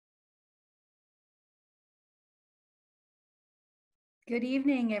Good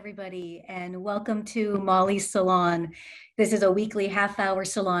evening, everybody, and welcome to Molly's Salon. This is a weekly half-hour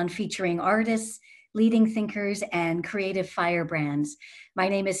salon featuring artists, leading thinkers, and creative firebrands. My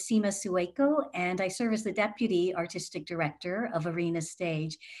name is Seema Sueko, and I serve as the Deputy Artistic Director of Arena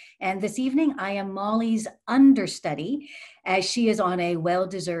Stage. And this evening, I am Molly's understudy, as she is on a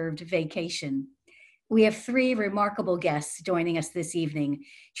well-deserved vacation. We have three remarkable guests joining us this evening: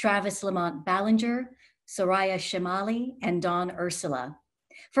 Travis LeMont Ballenger, Soraya Chemaly, and Ursula.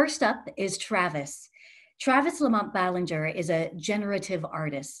 First up is Travis. Travis LeMont Ballenger is a generative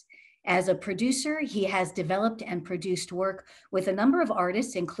artist. As a producer, he has developed and produced work with a number of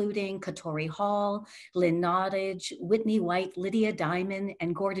artists, including Katori Hall, Lynn Nottage, Whitney White, Lydia Diamond,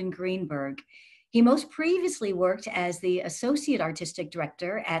 and Gordon Greenberg. He most previously worked as the Associate Artistic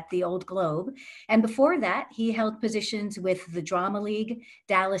Director at the Old Globe, and before that, he held positions with the Drama League,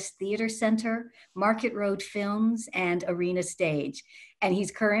 Dallas Theater Center, Market Road Films, and Arena Stage. And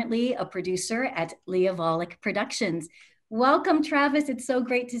he's currently a producer at Vollack Productions. Welcome, Travis. It's so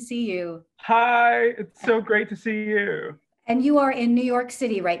great to see you. Hi, it's so great to see you. And you are in New York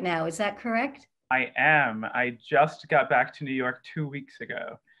City right now, is that correct? I am. I just got back to New York 2 weeks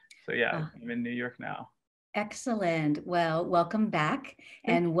ago. So yeah, I'm in New York now. Excellent. Well, welcome back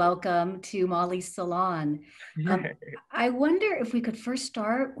and welcome to Molly's Salon. I wonder if we could first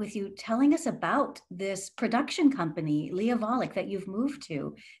start with you telling us about this production company, Vollack, that you've moved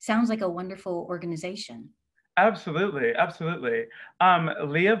to. Sounds like a wonderful organization. Absolutely, absolutely.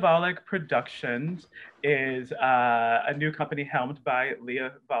 Leah Vollack Productions is a new company helmed by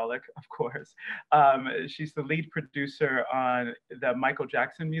Leah Vollack, of course. She's the lead producer on the Michael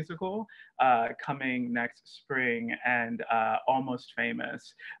Jackson musical coming next spring, and Almost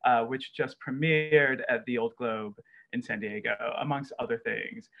Famous, which just premiered at the Old Globe in San Diego, amongst other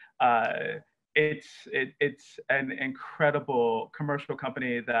things. It's an incredible commercial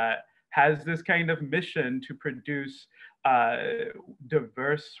company that has this kind of mission to produce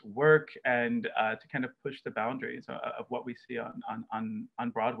diverse work and to kind of push the boundaries of what we see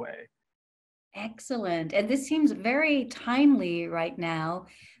on Broadway. Excellent. And this seems very timely right now,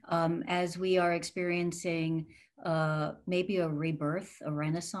 as we are experiencing maybe a rebirth, a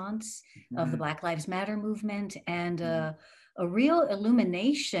renaissance of the Black Lives Matter movement, and a real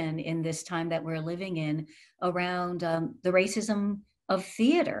illumination in this time that we're living in around the racism of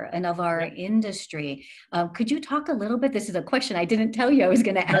theater and of our industry. Could you talk a little bit? This is a question I didn't tell you I was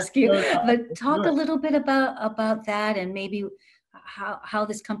going to ask you, but talk a little bit about that, and maybe how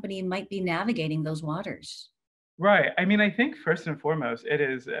this company might be navigating those waters. Right. I mean, I think first and foremost, it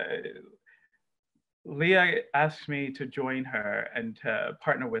is Leah asked me to join her and to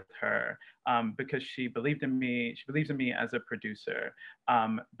partner with her because she believed in me. She believes in me as a producer.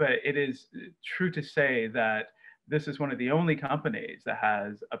 But it is true to say that this is one of the only companies that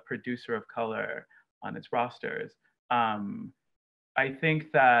has a producer of color on its rosters. I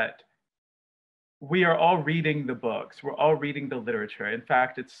think that we are all reading the books. We're all reading the literature. In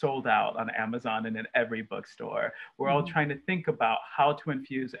fact, it's sold out on Amazon and in every bookstore. We're all trying to think about how to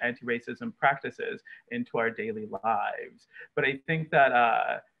infuse anti-racism practices into our daily lives. But I think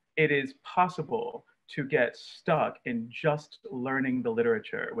that it is possible to get stuck in just learning the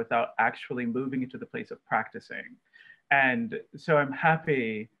literature without actually moving into the place of practicing. And so I'm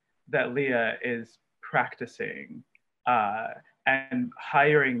happy that Leah is practicing and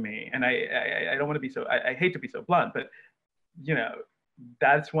hiring me. And I don't want to be so, I hate to be so blunt, but you know,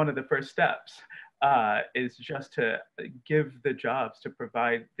 that's one of the first steps, is just to give the jobs, to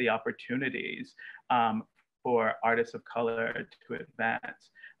provide the opportunities for artists of color to advance.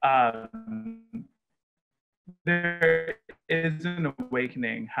 There is an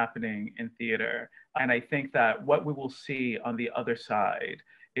awakening happening in theater. And I think that what we will see on the other side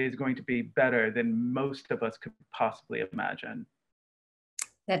is going to be better than most of us could possibly imagine.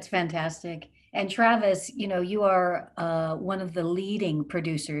 That's fantastic. And Travis, you know, you are one of the leading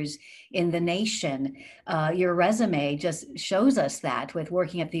producers in the nation. Your resume just shows us that, with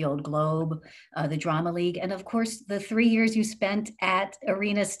working at the Old Globe, the Drama League, and of course, the 3 years you spent at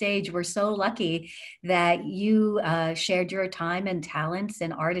Arena Stage. We're so lucky that you shared your time and talents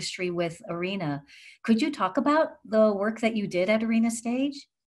and artistry with Arena. Could you talk about the work that you did at Arena Stage?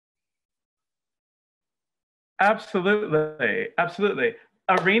 Absolutely, absolutely.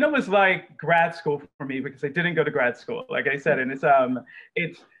 Arena was like grad school for me because I didn't go to grad school, like I said, and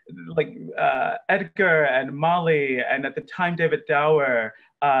it's like Edgar and Molly, and at the time David Dower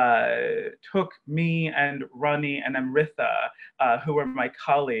took me and Ronnie and Amritha, who were my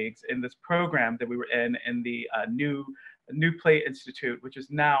colleagues in this program that we were in the new New Play Institute, which is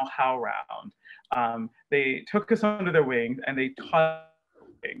now HowlRound. They took us under their wing and they taught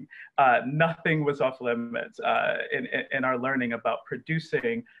nothing was off limits in our learning about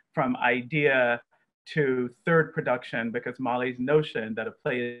producing from idea to third production, because Molly's notion that a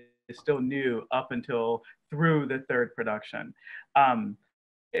play is still new up until through the third production.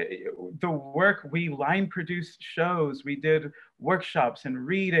 The work, we line produced shows, we did workshops and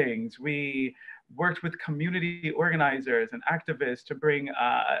readings, we worked with community organizers and activists to bring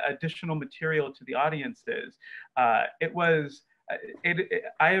additional material to the audiences. I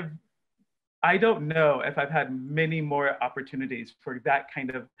don't know if I've had many more opportunities for that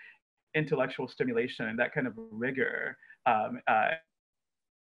kind of intellectual stimulation and that kind of rigor.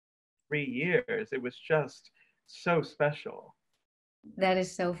 3 years, it was just so special. That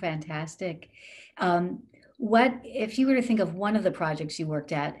is so fantastic. What, if you were to think of one of the projects you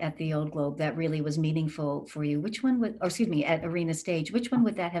worked at the Old Globe that really was meaningful for you, which one would, or excuse me, at Arena Stage, which one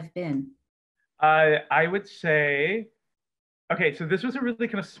would that have been? I would say, okay, so this was a really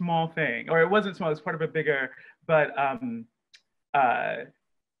kind of small thing, or it wasn't small, it was part of a bigger, but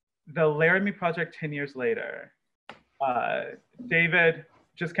the Laramie Project 10 years later, David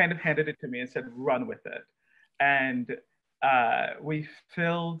just kind of handed it to me and said, run with it. And we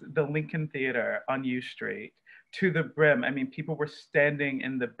filled the Lincoln Theater on U Street to the brim. I mean, people were standing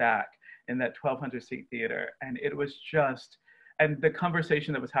in the back in that 1,200 seat theater. And it was just, and the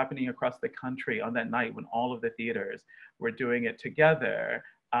conversation that was happening across the country on that night when all of the theaters were doing it together.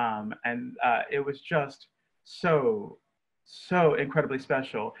 It was just so incredibly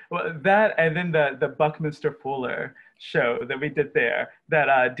special. Well, that, and then the Buckminster Fuller show that we did there,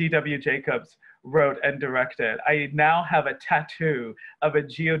 that D.W. Jacobs wrote and directed. I now have a tattoo of a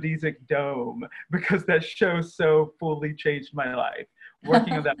geodesic dome because that show so fully changed my life.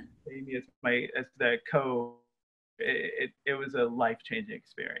 Working on that as the it was a life-changing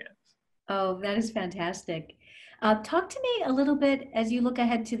experience. Oh, that is fantastic. Talk to me a little bit as you look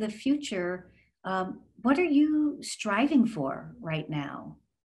ahead to the future. What are you striving for right now?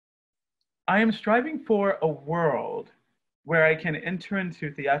 I am striving for a world where I can enter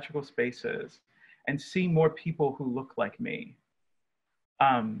into theatrical spaces and see more people who look like me.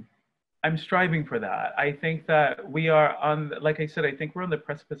 I'm striving for that. I think that we are on, like I said, I think we're on the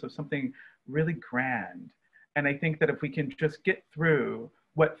precipice of something really grand. And I think that if we can just get through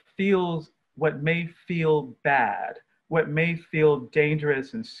what may feel bad, what may feel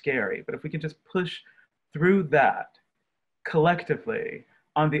dangerous and scary, but if we can just push through that collectively,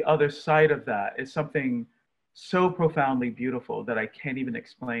 on the other side of that is something so profoundly beautiful that I can't even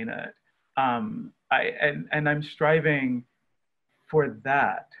explain it. And I'm striving for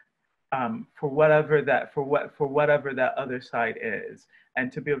that, for whatever that other side is, and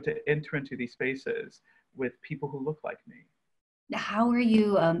to be able to enter into these spaces with people who look like me. How are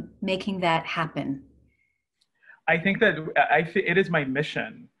you making that happen? I think that it is my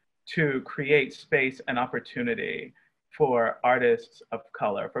mission to create space and opportunity for artists of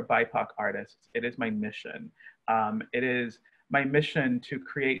color, for BIPOC artists. It is my mission. It is my mission to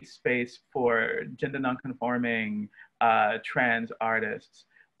create space for gender nonconforming trans artists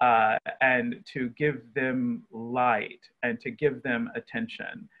and to give them light and to give them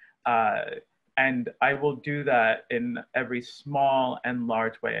attention. And I will do that in every small and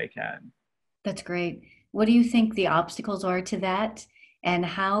large way I can. That's great. What do you think the obstacles are to that? And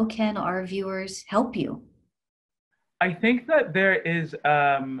how can our viewers help you? I think that there is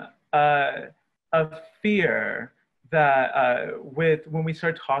a fear that when we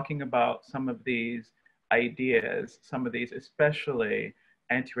start talking about some of these ideas, some of these, especially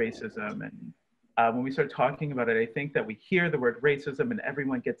anti-racism, and when we start talking about it, I think that we hear the word racism and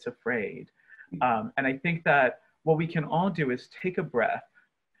everyone gets afraid. And I think that what we can all do is take a breath,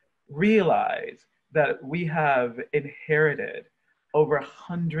 realize that we have inherited over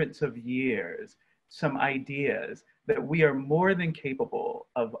hundreds of years some ideas that we are more than capable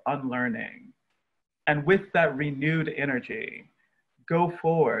of unlearning. And with that renewed energy, go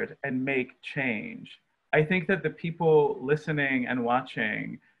forward and make change. I think that the people listening and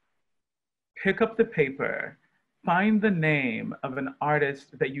watching, pick up the paper, find the name of an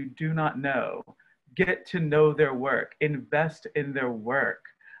artist that you do not know, get to know their work, invest in their work,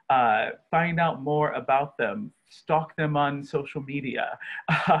 find out more about them, stalk them on social media,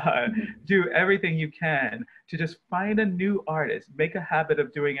 do everything you can to just find a new artist, make a habit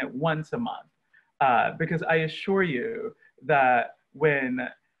of doing it once a month. Because I assure you that when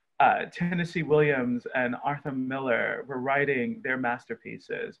Tennessee Williams and Arthur Miller were writing their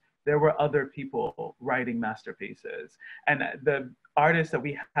masterpieces, there were other people writing masterpieces. And the artists that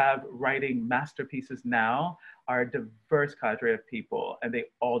we have writing masterpieces now are a diverse cadre of people, and they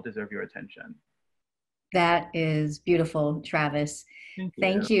all deserve your attention. That is beautiful, Travis. Thank you.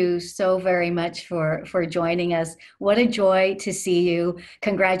 Thank you so very much for joining us. What a joy to see you.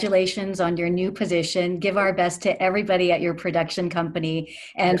 Congratulations on your new position. Give our best to everybody at your production company.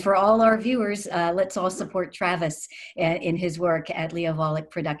 And for all our viewers, let's all support Travis in his work at Leah Vollack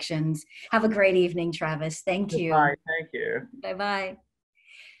Productions. Have a great evening, Travis. Thank you. Bye. Thank you. Bye-bye.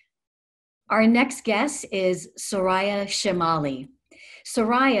 Our next guest is Soraya Chemaly.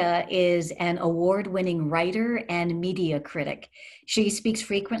 Soraya is an award-winning writer and media critic. She speaks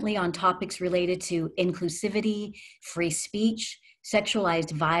frequently on topics related to inclusivity, free speech,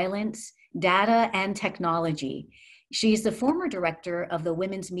 sexualized violence, data, and technology. She's the former director of the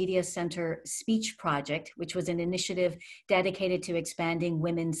Women's Media Center Speech Project, which was an initiative dedicated to expanding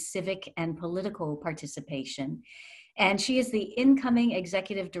women's civic and political participation. And she is the incoming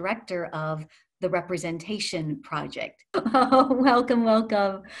executive director of the Representation Project. Oh, welcome,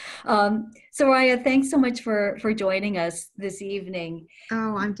 welcome. Soraya, thanks so much for joining us this evening.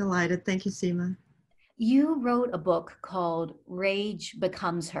 Oh, I'm delighted. Thank you, Seema. You wrote a book called Rage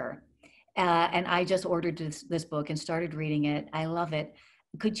Becomes Her. And I just ordered this book and started reading it. I love it.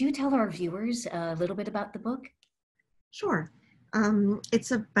 Could you tell our viewers a little bit about the book? Sure.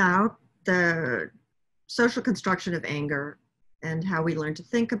 It's about the social construction of anger and how we learn to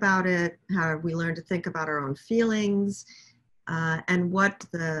think about it, how we learn to think about our own feelings, and what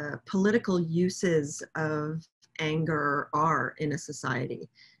the political uses of anger are in a society.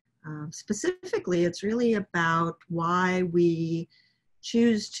 Specifically, it's really about why we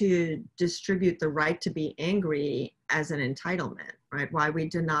choose to distribute the right to be angry as an entitlement, right? Why we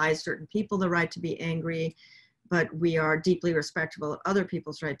deny certain people the right to be angry, but we are deeply respectful of other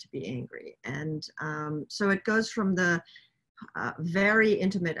people's right to be angry. And so it goes from the very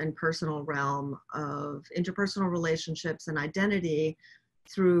intimate and personal realm of interpersonal relationships and identity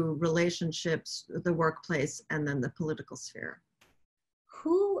through relationships, the workplace, and then the political sphere.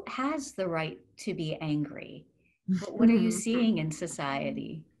 Who has the right to be angry? What are you seeing in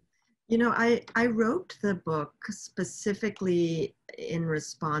society? You know, I wrote the book specifically in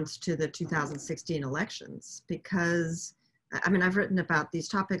response to the 2016 elections because, I mean, I've written about these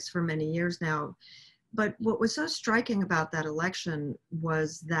topics for many years now, but what was so striking about that election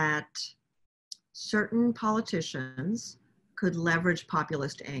was that certain politicians could leverage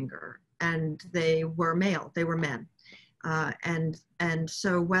populist anger, and they were male, they were men. And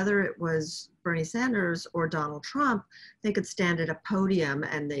so whether it was Bernie Sanders or Donald Trump, they could stand at a podium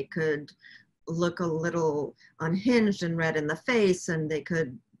and they could look a little unhinged and red in the face, and they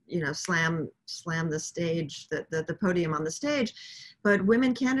could, you know, slam the stage, the podium on the stage. But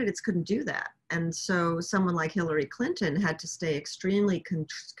women candidates couldn't do that. And so someone like Hillary Clinton had to stay extremely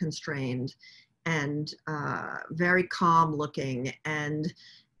constrained and very calm looking, and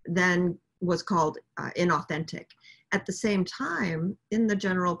then was called inauthentic. At the same time, in the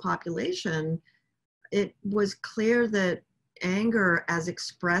general population, it was clear that anger as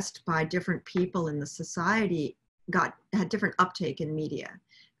expressed by different people in the society had different uptake in media.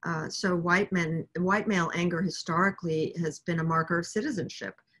 So white male anger historically has been a marker of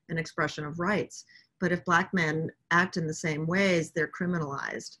citizenship, an expression of rights. But if Black men act in the same ways, they're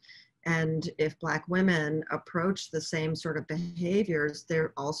criminalized. And if Black women approach the same sort of behaviors,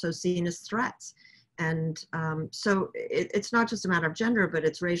 they're also seen as threats. And so it's not just a matter of gender, but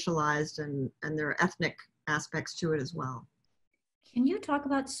it's racialized, and there are ethnic aspects to it as well. Can you talk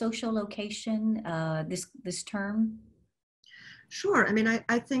about social location, this term? Sure. I mean,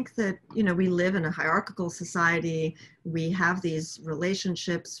 I think that, you know, we live in a hierarchical society. We have these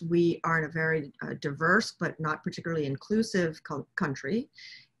relationships. We are in a very diverse, but not particularly inclusive country.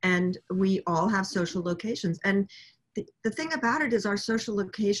 And we all have social locations. And the thing about it is our social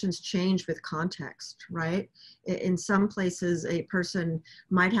locations change with context, right? In some places, a person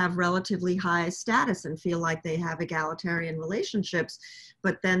might have relatively high status and feel like they have egalitarian relationships,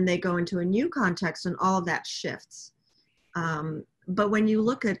 but then they go into a new context and all of that shifts. But when you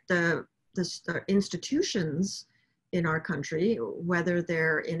look at the institutions in our country, whether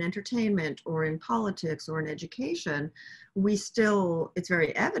they're in entertainment or in politics or in education, we still, it's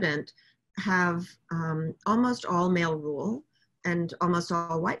very evident, have almost all male rule and almost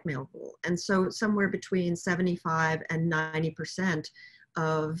all white male rule. And so somewhere between 75 and 90%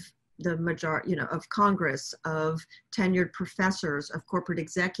 of the majority, you know, of Congress, of tenured professors, of corporate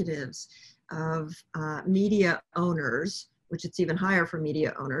executives, of media owners, which it's even higher for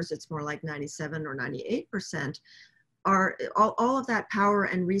media owners, it's more like 97 or 98%, are all of that power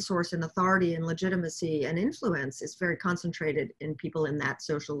and resource and authority and legitimacy and influence is very concentrated in people in that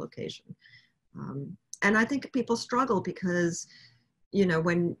social location. And I think people struggle because, you know,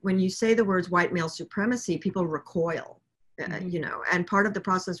 when you say the words white male supremacy, people recoil. You know, and part of the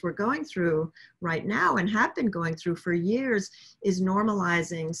process we're going through right now and have been going through for years is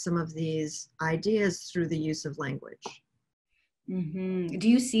normalizing some of these ideas through the use of language. Do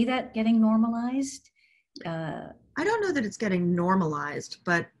you see that getting normalized? I don't know that it's getting normalized,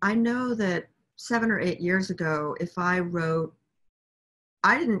 but I know that 7 or 8 years ago, if I wrote,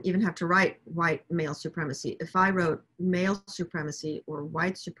 I didn't even have to write white male supremacy. If I wrote male supremacy or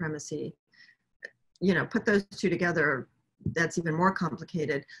white supremacy, you know, put those two together, that's even more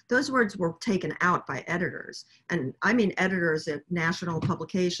complicated. Those words were taken out by editors. And I mean editors at national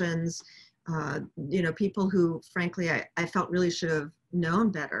publications, you know, people who, frankly, I felt really should have known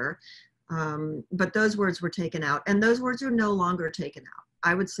better. But those words were taken out, and those words are no longer taken out.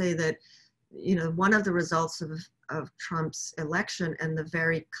 I would say that, you know, one of the results of Trump's election and the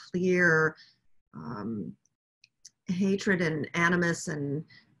very clear hatred and animus and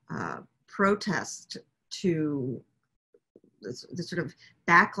protest to the sort of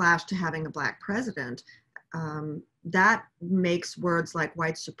backlash to having a Black president, that makes words like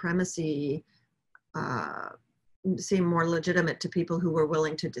white supremacy seem more legitimate to people who were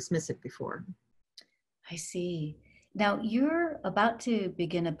willing to dismiss it before. I see. Now, you're about to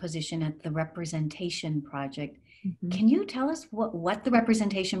begin a position at the Representation Project. Can you tell us what the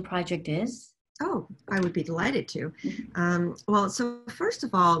Representation Project is? Oh, I would be delighted to. Well, so first of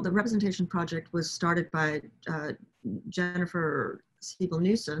all, the Representation Project was started by Jennifer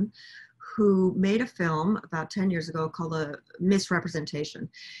Siebel-Newson, who made a film about 10 years ago called Misrepresentation.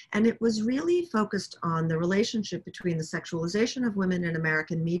 And it was really focused on the relationship between the sexualization of women in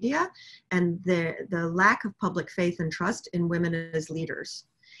American media and the lack of public faith and trust in women as leaders.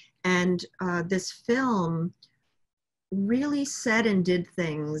 And this film really said and did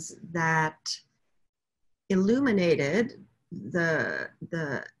things that illuminated the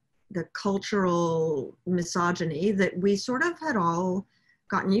cultural misogyny that we sort of had all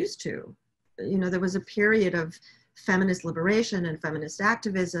gotten used to. You know, there was a period of feminist liberation and feminist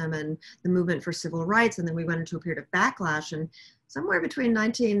activism and the movement for civil rights, and then we went into a period of backlash, and somewhere between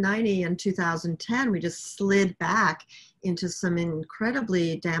 1990 and 2010 we just slid back into some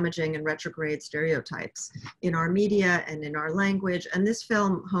incredibly damaging and retrograde stereotypes in our media and in our language. And this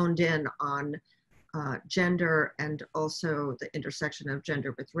film honed in on gender and also the intersection of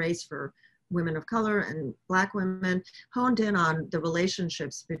gender with race for women of color and Black women, honed in on the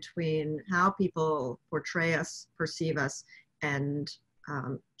relationships between how people portray us, perceive us, and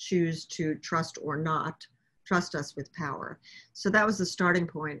choose to trust or not trust us with power. So that was the starting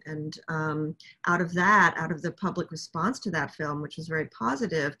point. And out of the public response to that film, which was very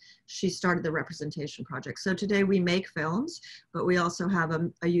positive, she started the Representation Project. So today we make films, but we also have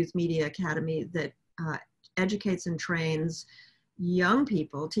a youth media academy that educates and trains young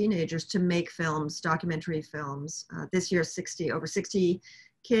people, teenagers, to make films, documentary films. This year, over 60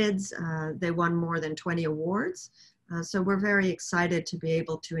 kids. They won more than 20 awards. So we're very excited to be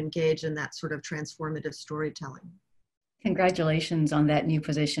able to engage in that sort of transformative storytelling. Congratulations on that new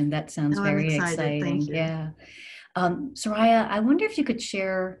position. That sounds very exciting. Thank you. Yeah. Soraya, I wonder if you could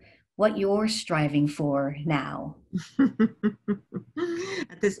share what you're striving for now.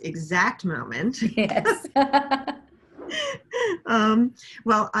 At this exact moment. Yes.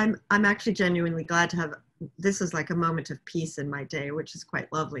 Well, I'm actually genuinely glad to have, this is like a moment of peace in my day, which is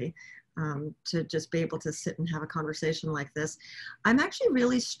quite lovely, to just be able to sit and have a conversation like this. I'm actually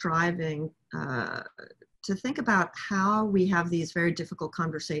really striving to think about how we have these very difficult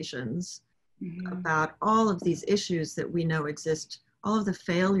conversations about all of these issues that we know exist, all of the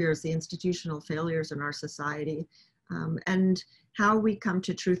failures, the institutional failures in our society, and how we come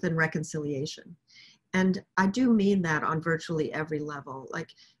to truth and reconciliation. And I do mean that on virtually every level.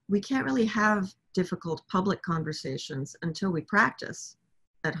 Like, we can't really have difficult public conversations until we practice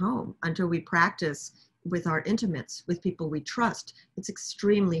at home, until we practice with our intimates, with people we trust. It's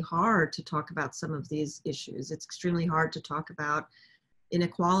extremely hard to talk about some of these issues. It's extremely hard to talk about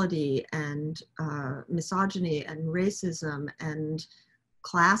inequality and misogyny and racism and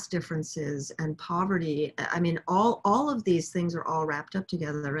class differences and poverty. I mean, all of these things are all wrapped up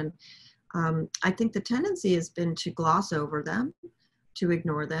together. And I think the tendency has been to gloss over them, to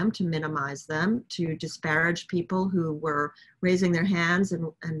ignore them, to minimize them, to disparage people who were raising their hands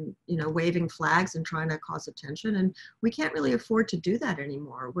and you know, waving flags and trying to cause attention. And we can't really afford to do that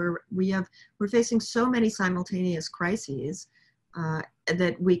anymore. We're facing so many simultaneous crises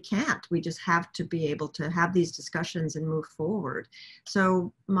that we can't. We just have to be able to have these discussions and move forward.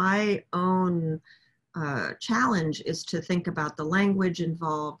 So my own challenge is to think about the language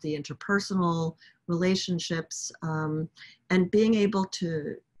involved, the interpersonal relationships, and being able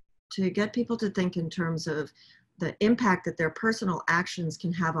to get people to think in terms of the impact that their personal actions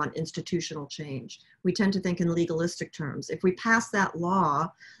can have on institutional change. We tend to think in legalistic terms. If we pass that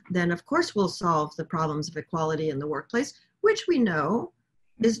law, then of course we'll solve the problems of equality in the workplace, which we know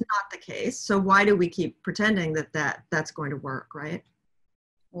is not the case. So why do we keep pretending that that's going to work, right?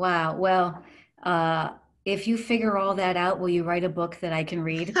 Wow. Well, if you figure all that out, will you write a book that I can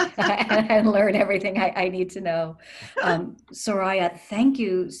read and learn everything I need to know? Soraya, thank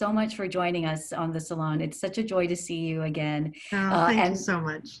you so much for joining us on the Salon. It's such a joy to see you again. Thank you so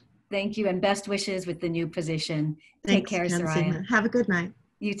much. Thank you, and best wishes with the new position. Thanks, Take care, Kenzie. Soraya. Have a good night.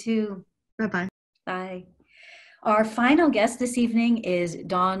 You too. Bye-bye. Bye. Our final guest this evening is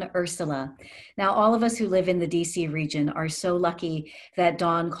Dawn Ursula. Now, all of us who live in the DC region are so lucky that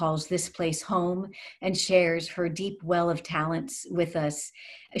Dawn calls this place home and shares her deep well of talents with us.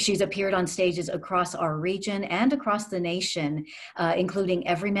 She's appeared on stages across our region and across the nation, including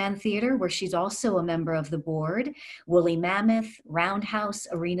Everyman Theater, where she's also a member of the board, Woolly Mammoth, Roundhouse,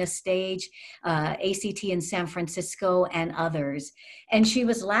 Arena Stage, ACT in San Francisco, and others. And she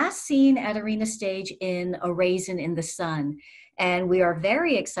was last seen at Arena Stage in A Raisin in the Sun. And we are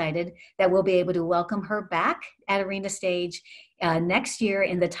very excited that we'll be able to welcome her back at Arena Stage next year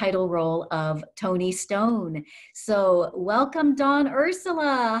in the title role of Toni Stone. So welcome, Dawn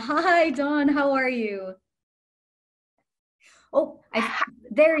Ursula. Hi, Dawn, how are you? Oh,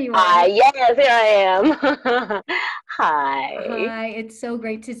 there you are. Hi, yes, here I am. Hi. Hi, it's so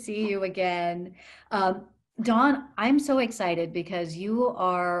great to see you again. Dawn, I'm so excited because you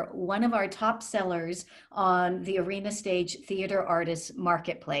are one of our top sellers on the Arena Stage Theater Artists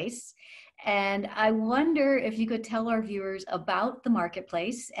Marketplace. And I wonder if you could tell our viewers about the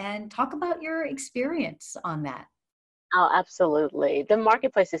marketplace and talk about your experience on that. Oh, absolutely. The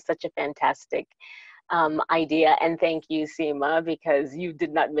marketplace is such a fantastic idea. And thank you, Seema, because you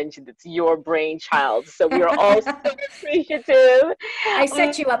did not mention it's your brainchild. So we are all so appreciative. I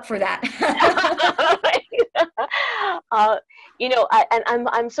set you up for that.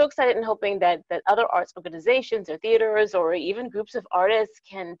 I'm so excited and hoping that other arts organizations or theaters or even groups of artists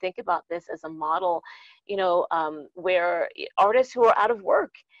can think about this as a model, where artists who are out of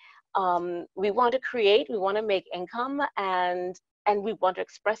work, we want to create, we want to make income, and we want to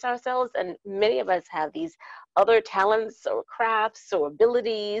express ourselves, and many of us have these other talents or crafts or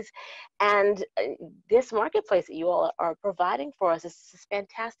abilities, and this marketplace that you all are providing for us is this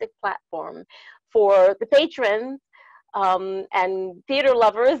fantastic platform for the patrons and theater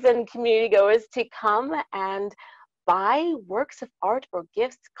lovers and community goers to come and buy works of art or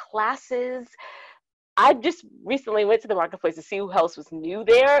gifts, classes. I just recently went to the marketplace to see who else was new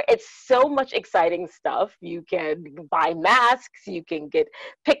there. It's so much exciting stuff. You can buy masks, you can get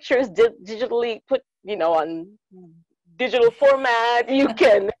pictures digitally put, on digital format. You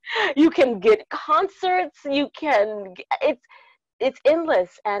can get concerts. It's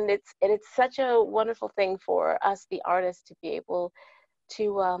endless, and it's such a wonderful thing for us, the artists, to be able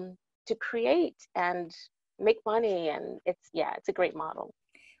to create and make money, and it's a great model.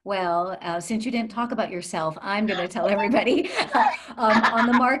 Well, since you didn't talk about yourself, I'm going to tell everybody. On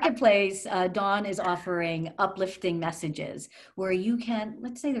the marketplace, Dawn is offering uplifting messages where you can,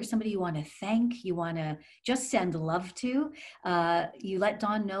 let's say there's somebody you want to thank, you want to just send love to. You let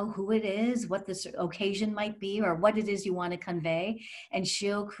Dawn know who it is, what this occasion might be, or what it is you want to convey, and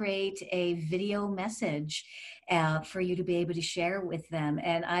she'll create a video message for you to be able to share with them.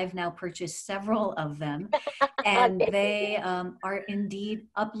 And I've now purchased several of them, and they are indeed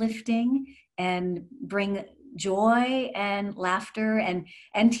uplifting and bring joy and laughter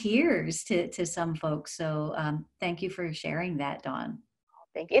and tears to some folks. So thank you for sharing that, Dawn.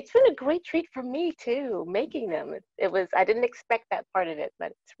 Thank you. It's been a great treat for me too, making them. I didn't expect that part of it,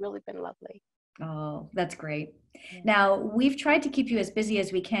 but it's really been lovely. Oh, that's great. Now, we've tried to keep you as busy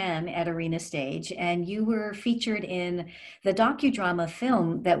as we can at Arena Stage, and you were featured in the docudrama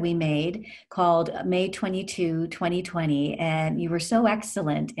film that we made called May 22, 2020, and you were so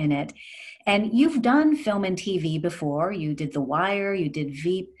excellent in it. And you've done film and TV before. You did The Wire, you did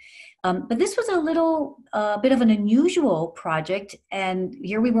Veep, but this was a little bit of an unusual project, and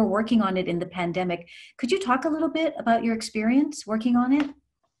here we were working on it in the pandemic. Could you talk a little bit about your experience working on it?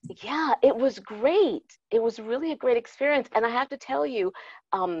 Yeah, it was great. It was really a great experience. And I have to tell you,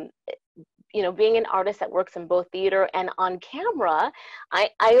 being an artist that works in both theater and on camera, I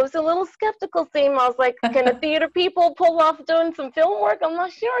was a little skeptical. Seeing, I was like, can the theater people pull off doing some film work? I'm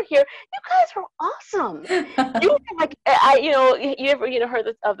not sure here. You guys were awesome. You were like, you ever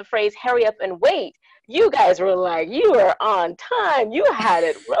heard of the phrase "hurry up and wait"? You guys were like, you were on time. You had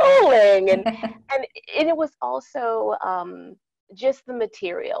it rolling, and it was also just the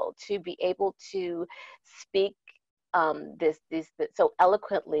material to be able to speak this so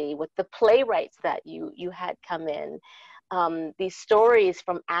eloquently with the playwrights that you had come in, these stories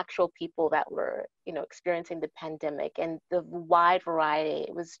from actual people that were experiencing the pandemic and the wide variety.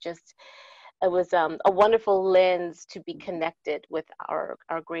 It was a wonderful lens to be connected with our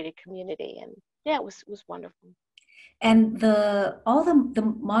greater community, and yeah, it was wonderful. And all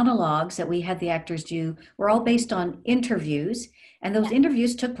the monologues that we had the actors do were all based on interviews. And those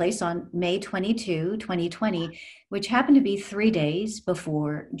interviews took place on May 22, 2020, which happened to be 3 days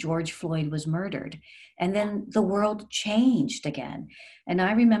before George Floyd was murdered. And then the world changed again. And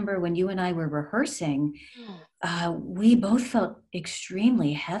I remember when you and I were rehearsing, we both felt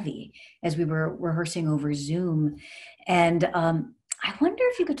extremely heavy as we were rehearsing over Zoom. And I wonder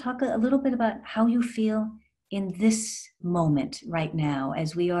if you could talk a little bit about how you feel in this moment right now,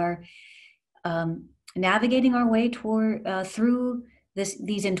 as we are navigating our way through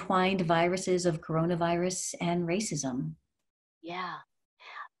these entwined viruses of coronavirus and racism. Yeah.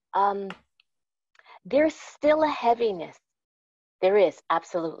 There's still a heaviness. There is,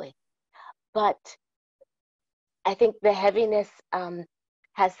 absolutely. But I think the heaviness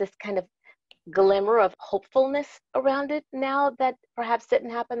has this kind of glimmer of hopefulness around it now that perhaps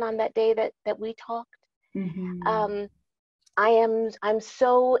didn't happen on that day that we talked. Mm-hmm. I'm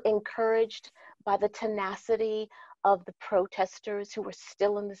so encouraged by the tenacity of the protesters who were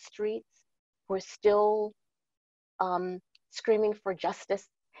still in the streets, who are still screaming for justice.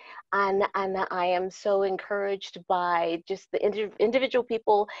 And I am so encouraged by just the individual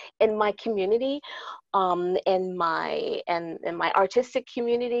people in my community, in my artistic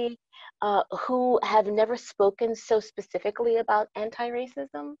community, who have never spoken so specifically about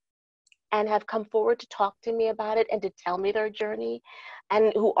anti-racism, and have come forward to talk to me about it and to tell me their journey,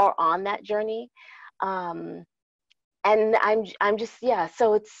 and who are on that journey. And I'm just, yeah,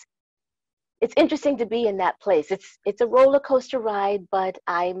 so it's interesting to be in that place. It's a roller coaster ride, but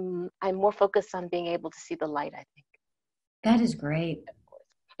I'm more focused on being able to see the light, I think. That is great.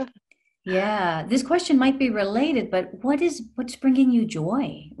 Yeah, this question might be related, but what's bringing you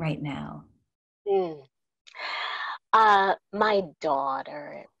joy right now? My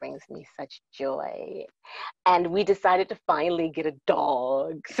daughter brings me such joy, and we decided to finally get a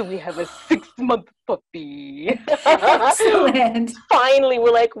dog. So we have a 6-month puppy. Excellent. Finally,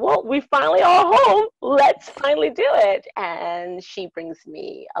 we're like, well, we finally are home. Let's finally do it. And she brings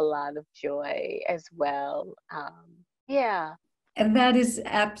me a lot of joy as well. Yeah. And that is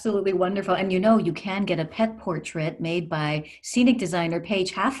absolutely wonderful. And you can get a pet portrait made by scenic designer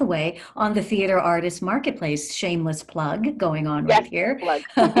Paige Hathaway on the Theater Artist Marketplace. Shameless plug going on right here. Plug.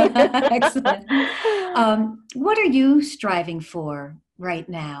 Excellent. What are you striving for right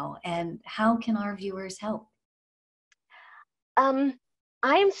now, and how can our viewers help? I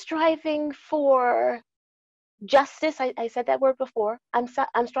am striving for justice. I said that word before. I'm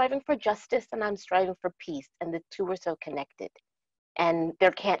striving for justice, and I'm striving for peace, and the two are so connected. And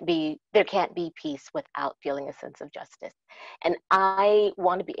there can't be peace without feeling a sense of justice. And I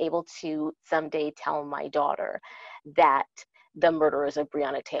want to be able to someday tell my daughter that the murderers of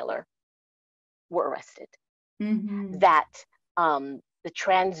Breonna Taylor were arrested. Mm-hmm. That the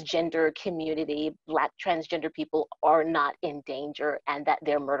transgender community, Black transgender people, are not in danger, and that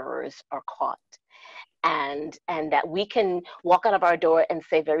their murderers are caught. And that we can walk out of our door and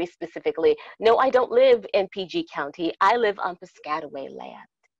say very specifically, no, I don't live in PG County. I live on Piscataway land.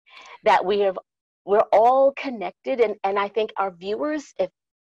 That we're all connected, and I think our viewers, if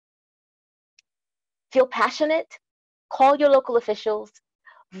feel passionate, call your local officials,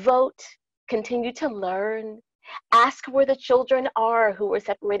 vote, continue to learn, ask where the children are who were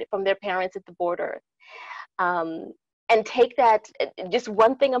separated from their parents at the border, and take that, just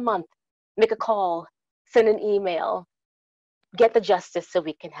one thing a month, make a call, send an email, get the justice so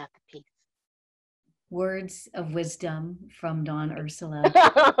we can have the peace. Words of wisdom from Dawn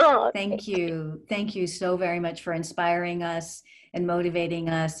Ursula. Thank you. Thank you so very much for inspiring us and motivating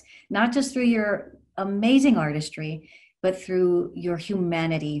us, not just through your amazing artistry, but through your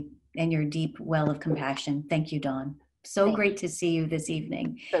humanity and your deep well of compassion. Thank you, Dawn. So great to see you this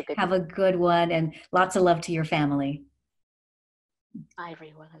evening. So good. Have a good one, and lots of love to your family. Bye,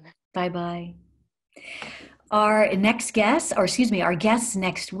 everyone. Bye-bye. Our next guests, or excuse me, our guests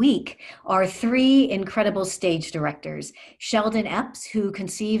next week are three incredible stage directors. Sheldon Epps, who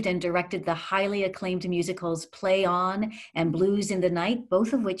conceived and directed the highly acclaimed musicals Play On and Blues in the Night,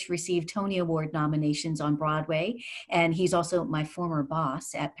 both of which received Tony Award nominations on Broadway. And he's also my former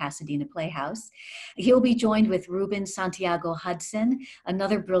boss at Pasadena Playhouse. He'll be joined with Ruben Santiago Hudson,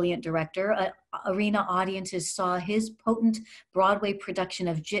 another brilliant director. Arena audiences saw his potent Broadway production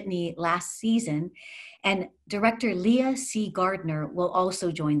of Jitney last season. And director Leah C. Gardner will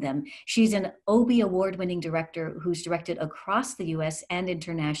also join them. She's an Obie Award-winning director who's directed across the US and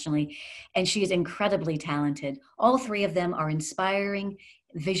internationally, and she is incredibly talented. All three of them are inspiring,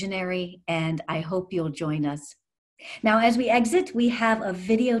 visionary, and I hope you'll join us. Now, as we exit, we have a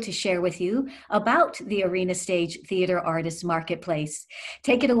video to share with you about the Arena Stage Theater Artists Marketplace.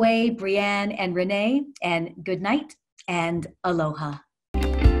 Take it away, Brianne and Renee, and good night and aloha.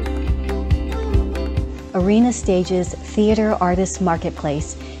 Arena Stage's Theater Artists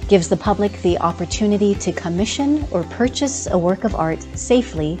Marketplace gives the public the opportunity to commission or purchase a work of art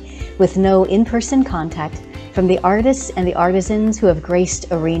safely with no in-person contact from the artists and the artisans who have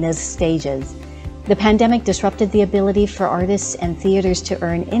graced Arena's stages. The pandemic disrupted the ability for artists and theaters to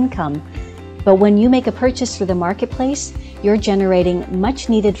earn income, but when you make a purchase through the marketplace, you're generating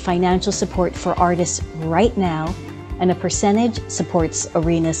much-needed financial support for artists right now, and a percentage supports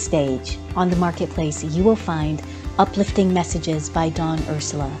Arena Stage. On the marketplace, you will find Uplifting Messages by Dawn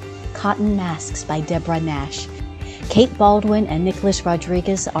Ursula, Cotton Masks by Deborah Nash. Kate Baldwin and Nicholas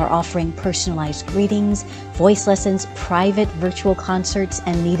Rodriguez are offering personalized greetings, voice lessons, private virtual concerts,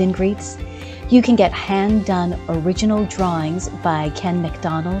 and meet and greets. You can get hand-done original drawings by Ken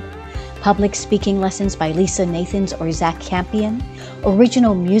McDonald, public speaking lessons by Lisa Nathans or Zach Campion,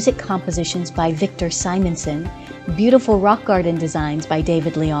 original music compositions by Victor Simonson, beautiful rock garden designs by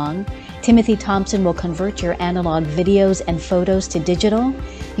David Leong. Timothy Thompson will convert your analog videos and photos to digital.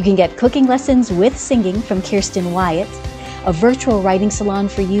 You can get cooking lessons with singing from Kirsten Wyatt, a virtual writing salon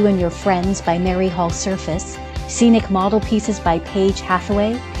for you and your friends by Mary Hall Surface, scenic model pieces by Paige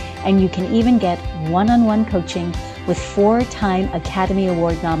Hathaway, and you can even get one-on-one coaching with 4-time Academy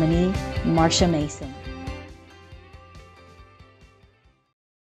Award nominee Marsha Mason.